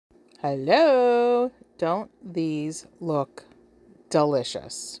Hello! Don't these look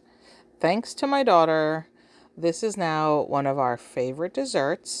delicious? Thanks to my daughter, this is now one of our favorite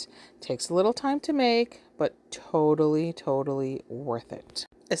desserts. Takes a little time to make, but totally worth it.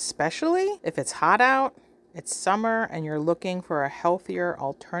 Especially if it's hot out, it's summer, and you're looking for a healthier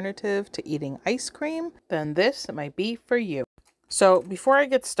alternative to eating ice cream, then this might be for you. So before I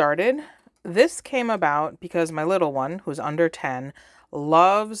get started, this came about because my little one, who's under 10,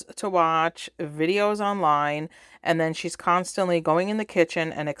 loves to watch videos online, and then she's constantly going in the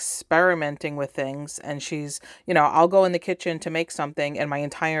kitchen and experimenting with things. And she's, I'll go in the kitchen to make something and my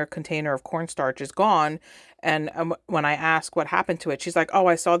entire container of cornstarch is gone. And when I ask what happened to it, she's like, oh,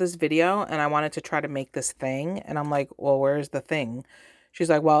 I saw this video and I wanted to try to make this thing. And I'm like, well, where's the thing? She's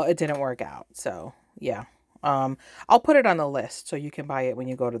like, well, it didn't work out. So yeah. I'll put it on the list so you can buy it when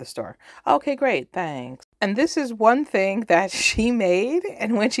you go to the store. Okay, great. Thanks. And this is one thing that she made.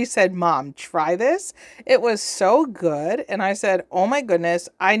 And when she said, Mom, try this, it was so good. And I said, oh my goodness,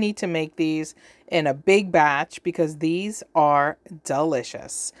 I need to make these in a big batch because these are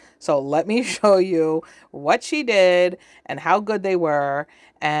delicious. So let me show you what she did and how good they were.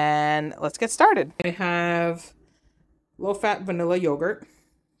 And let's get started. I have low-fat vanilla yogurt.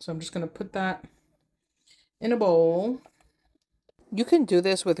 So I'm just going to put that in a bowl. You can do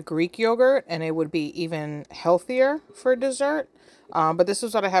this with Greek yogurt and it would be even healthier for dessert. But this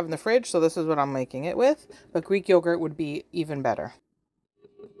is what I have in the fridge, so this is what I'm making it with. But Greek yogurt would be even better.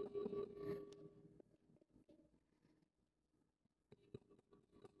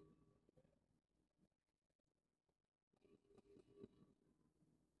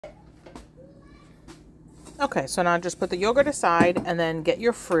 Okay, so now just put the yogurt aside and then get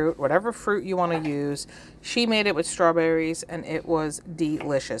your fruit, whatever fruit you want to use. She made it with strawberries and it was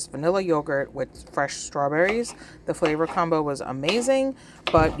delicious. Vanilla yogurt with fresh strawberries. The flavor combo was amazing,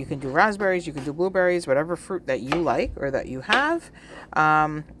 but you can do raspberries, you can do blueberries, whatever fruit that you like or that you have.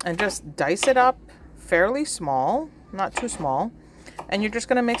 And just dice it up fairly small, not too small. And you're just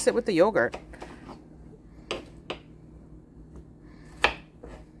going to mix it with the yogurt.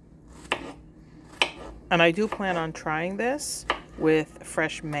 And I do plan on trying this with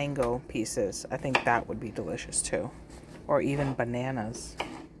fresh mango pieces. I think that would be delicious too. Or even bananas.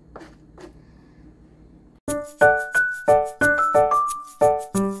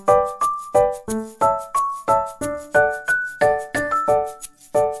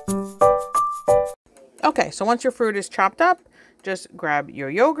 Okay, so once your fruit is chopped up, just grab your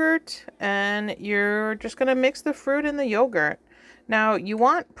yogurt and you're just gonna mix the fruit in the yogurt. Now, you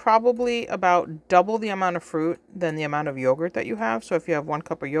want probably about double the amount of fruit than the amount of yogurt that you have. So if you have 1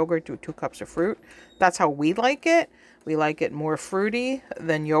 cup of yogurt, do 2 cups of fruit. That's how we like it. We like it more fruity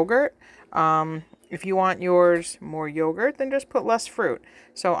than yogurt. If you want yours more yogurt, then just put less fruit.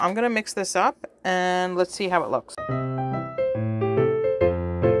 So I'm going to mix this up and let's see how it looks.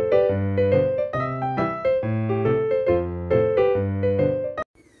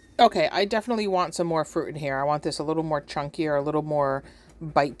 Okay, I definitely want some more fruit in here. I want this a little more chunkier, a little more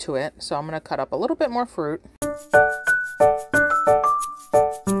bite to it. So I'm going to cut up a little bit more fruit.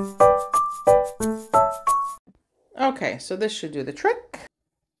 Okay, so this should do the trick.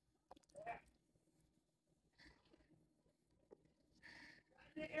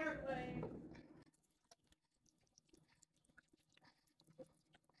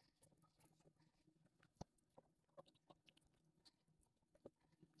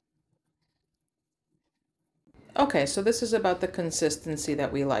 Okay, so this is about the consistency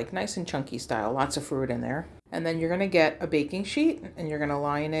that we like. Nice and chunky style, lots of fruit in there. And then you're going to get a baking sheet and you're going to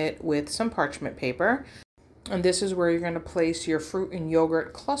line it with some parchment paper. And this is where you're going to place your fruit and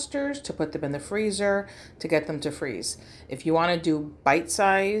yogurt clusters to put them in the freezer to get them to freeze. If you want to do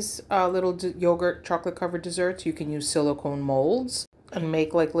bite-size little yogurt chocolate covered desserts, you can use silicone molds and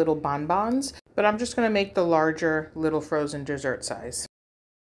make like little bonbons. But I'm just going to make the larger little frozen dessert size.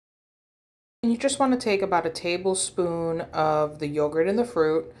 And you just want to take about a tablespoon of the yogurt and the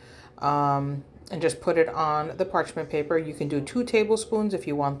fruit and just put it on the parchment paper. You can do 2 tablespoons if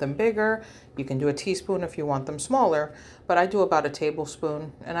you want them bigger. You can do a teaspoon if you want them smaller, but I do about a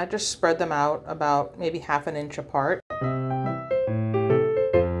tablespoon and I just spread them out about maybe 1/2 inch apart.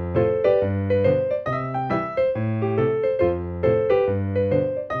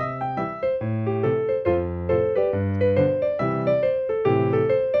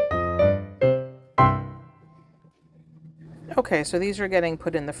 Okay, so these are getting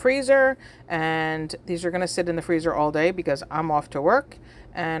put in the freezer and these are going to sit in the freezer all day because I'm off to work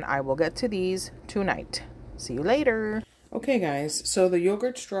and I will get to these tonight. See you later. Okay guys, so the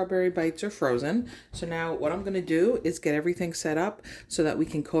yogurt strawberry bites are frozen. So now what I'm gonna do is get everything set up so that we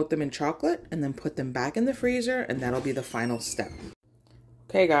can coat them in chocolate and then put them back in the freezer, and that'll be the final step.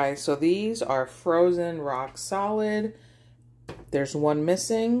 Okay guys, so these are frozen rock solid. There's one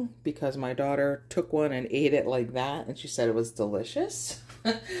missing because my daughter took one and ate it like that and she said it was delicious.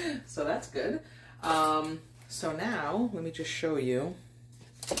 So that's good. So now let me just show you.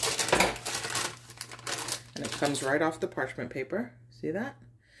 And it comes right off the parchment paper. See that?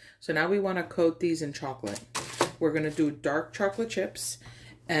 So now we want to coat these in chocolate. We're going to do dark chocolate chips,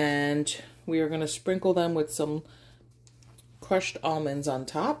 and we are going to sprinkle them with some crushed almonds on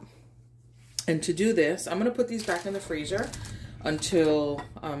top. And to do this, I'm going to put these back in the freezer until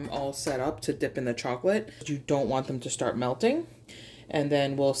I'm all set up to dip in the chocolate. You don't want them to start melting. And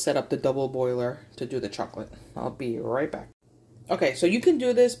then we'll set up the double boiler to do the chocolate. I'll be right back. Okay, so you can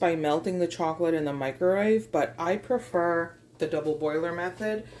do this by melting the chocolate in the microwave, but I prefer the double boiler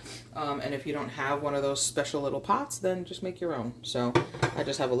method. And if you don't have one of those special little pots, then just make your own. So I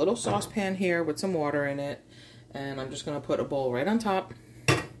just have a little saucepan here with some water in it, and I'm just gonna put a bowl right on top.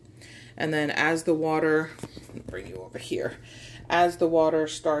 And then as the water, I'll bring you over here, as the water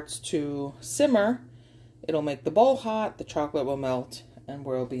starts to simmer, it'll make the bowl hot, the chocolate will melt, and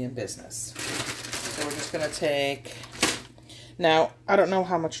we'll be in business. So we're just gonna take, now, I don't know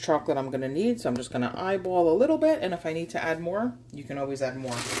how much chocolate I'm going to need, so I'm just going to eyeball a little bit, and if I need to add more, you can always add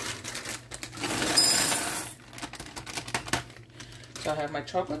more. So I have my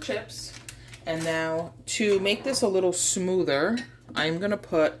chocolate chips, and now to make this a little smoother, I'm going to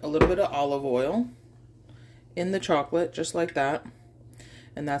put a little bit of olive oil in the chocolate, just like that,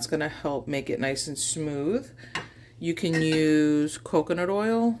 and that's going to help make it nice and smooth. You can use coconut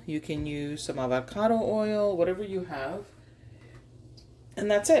oil, you can use some avocado oil, whatever you have. And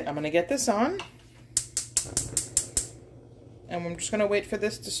that's it. I'm going to get this on. And I'm just going to wait for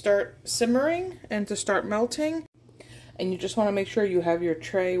this to start simmering and to start melting. And you just want to make sure you have your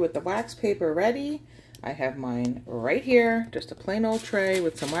tray with the wax paper ready. I have mine right here. Just a plain old tray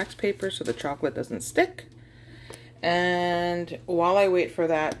with some wax paper so the chocolate doesn't stick. And while I wait for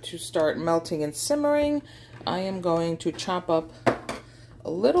that to start melting and simmering, I am going to chop up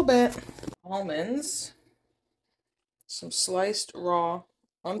a little bit of almonds. Some sliced raw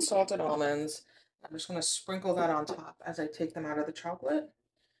unsalted almonds. I'm just going to sprinkle that on top as I take them out of the chocolate.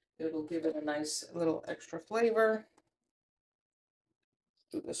 It'll give it a nice little extra flavor.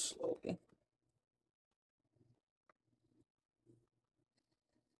 Do this slowly.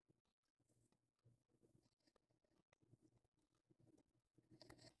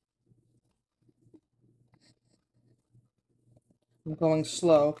 I'm going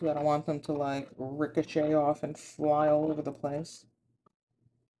slow because I don't want them to like ricochet off and fly all over the place.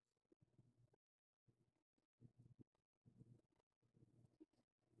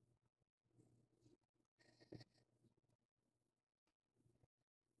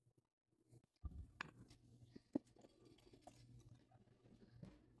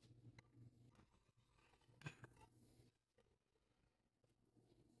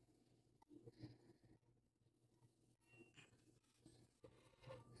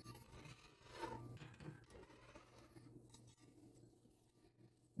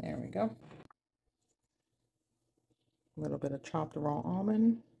 There we go. A little bit of chopped raw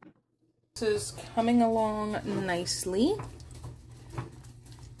almond. This is coming along nicely.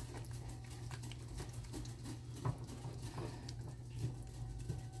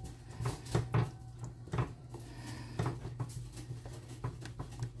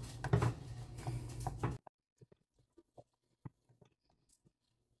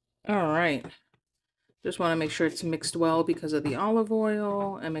 All right. Just want to make sure it's mixed well because of the olive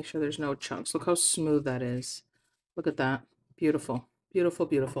oil, and make sure there's no chunks. Look how smooth that is. Look at that. Beautiful. Beautiful,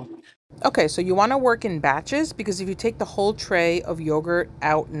 beautiful. Okay, so you want to work in batches, because if you take the whole tray of yogurt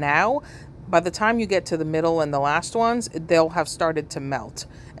out now, by the time you get to the middle and the last ones, they'll have started to melt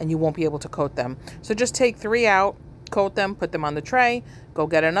and you won't be able to coat them. So just take 3 out, coat them, put them on the tray, go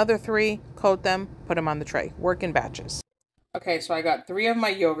get another 3, coat them, put them on the tray. Work in batches. Okay, so I got 3 of my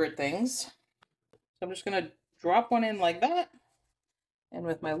yogurt things. So I'm just going to drop one in like that. And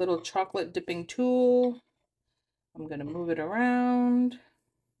with my little chocolate dipping tool, I'm going to move it around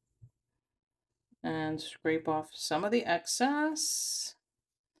and scrape off some of the excess.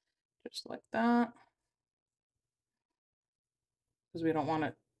 Just like that. Because we don't want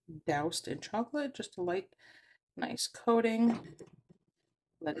it doused in chocolate, just a light, nice coating.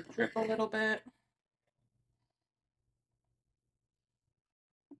 Let it drip a little bit.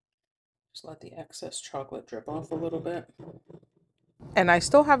 Just let the excess chocolate drip off a little bit. And I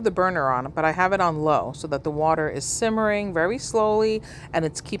still have the burner on, but I have it on low so that the water is simmering very slowly and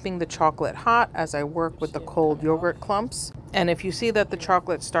it's keeping the chocolate hot as I work with the cold yogurt clumps. And if you see that the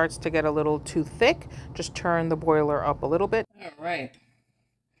chocolate starts to get a little too thick, just turn the boiler up a little bit. All right.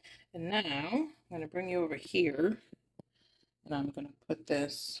 And now I'm going to bring you over here and I'm going to put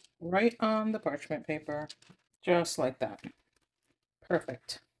this right on the parchment paper, just like that.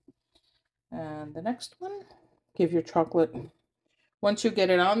 Perfect. And the next one, give your chocolate. Once you get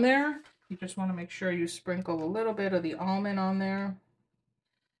it on there, you just want to make sure you sprinkle a little bit of the almond on there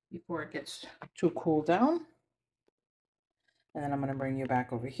before it gets too cool down. And then I'm going to bring you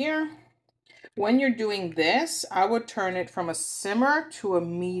back over here. When you're doing this, I would turn it from a simmer to a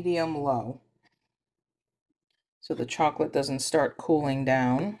medium low, so the chocolate doesn't start cooling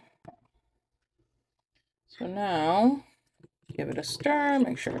down. So now, give it a stir,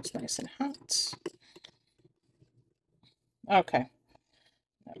 make sure it's nice and hot. Okay.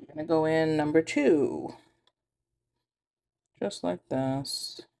 I'm going to go in number 2, just like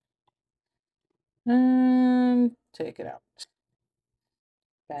this, and take it out.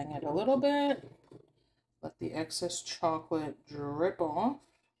 Bang it a little bit, let the excess chocolate drip off.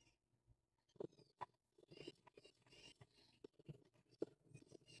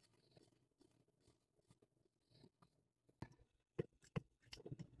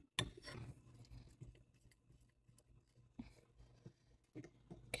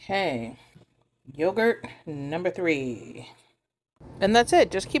 Okay, yogurt number 3. And that's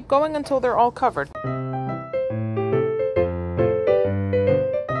it. Just keep going until they're all covered.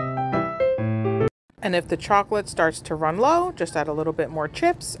 And if the chocolate starts to run low, just add a little bit more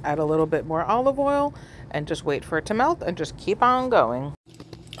chips, add a little bit more olive oil, and just wait for it to melt and just keep on going.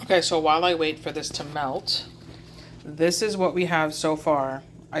 Okay, so while I wait for this to melt, this is what we have so far.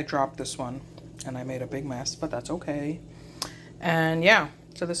 I dropped this one and I made a big mess, but that's okay. And yeah,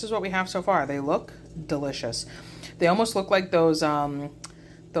 so this is what we have so far. They look delicious. They almost look like those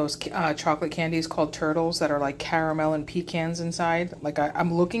chocolate candies called turtles that are like caramel and pecans inside. Like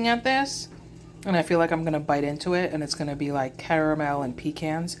I'm looking at this and I feel like I'm gonna bite into it and it's gonna be like caramel and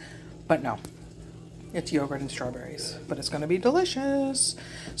pecans, but no, it's yogurt and strawberries, but it's gonna be delicious.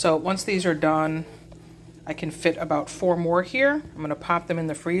 So once these are done, I can fit about 4 more here. I'm gonna pop them in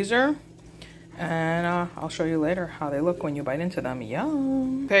the freezer and I'll show you later how they look when you bite into them.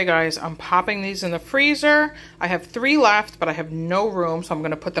 Yum. Okay guys, I'm popping these in the freezer. I have 3 left, but I have no room, so I'm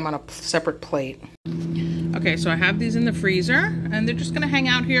gonna put them on a separate plate. Okay, so I have these in the freezer and they're just gonna hang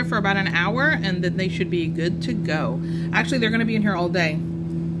out here for about an hour and then they should be good to go. Actually, they're gonna be in here all day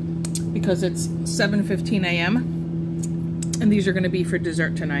because it's 7:15 a.m. and these are gonna be for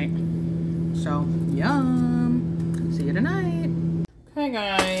dessert tonight. So, yum. See you tonight. Okay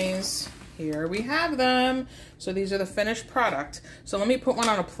guys, here we have them. So these are the finished product. So let me put one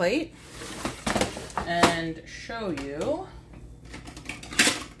on a plate and show you.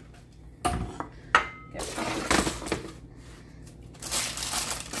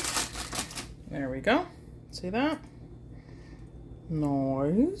 There we go. See that?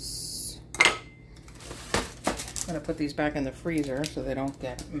 Nice. I'm gonna put these back in the freezer so they don't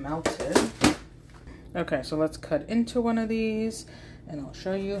get melted. Okay, so let's cut into one of these and I'll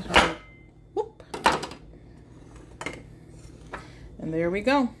show you how. Whoop. And there we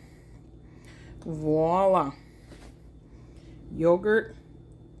go. Voila. Yogurt,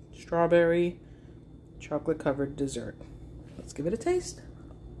 strawberry, chocolate covered dessert. Let's give it a taste.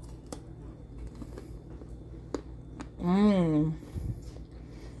 Mmm.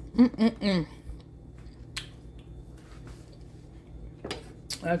 Mm-mm-mm.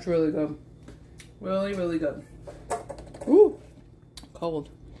 That's really good. Really, really good. Ooh, cold.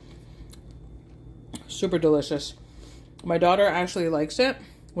 Super delicious. My daughter actually likes it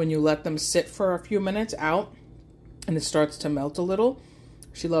when you let them sit for a few minutes out and it starts to melt a little.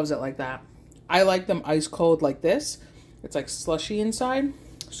 She loves it like that. I like them ice cold like this. It's like slushy inside.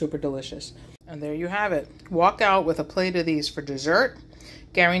 Super delicious. And there you have it. Walk out with a plate of these for dessert.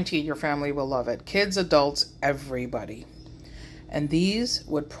 Guaranteed your family will love it. Kids, adults, everybody. And these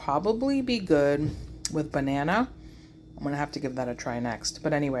would probably be good with banana. I'm gonna have to give that a try next.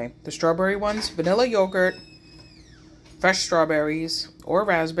 But anyway, the strawberry ones, vanilla yogurt, fresh strawberries or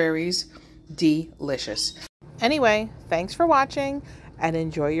raspberries, delicious. Anyway, thanks for watching and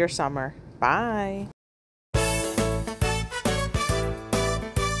enjoy your summer. Bye.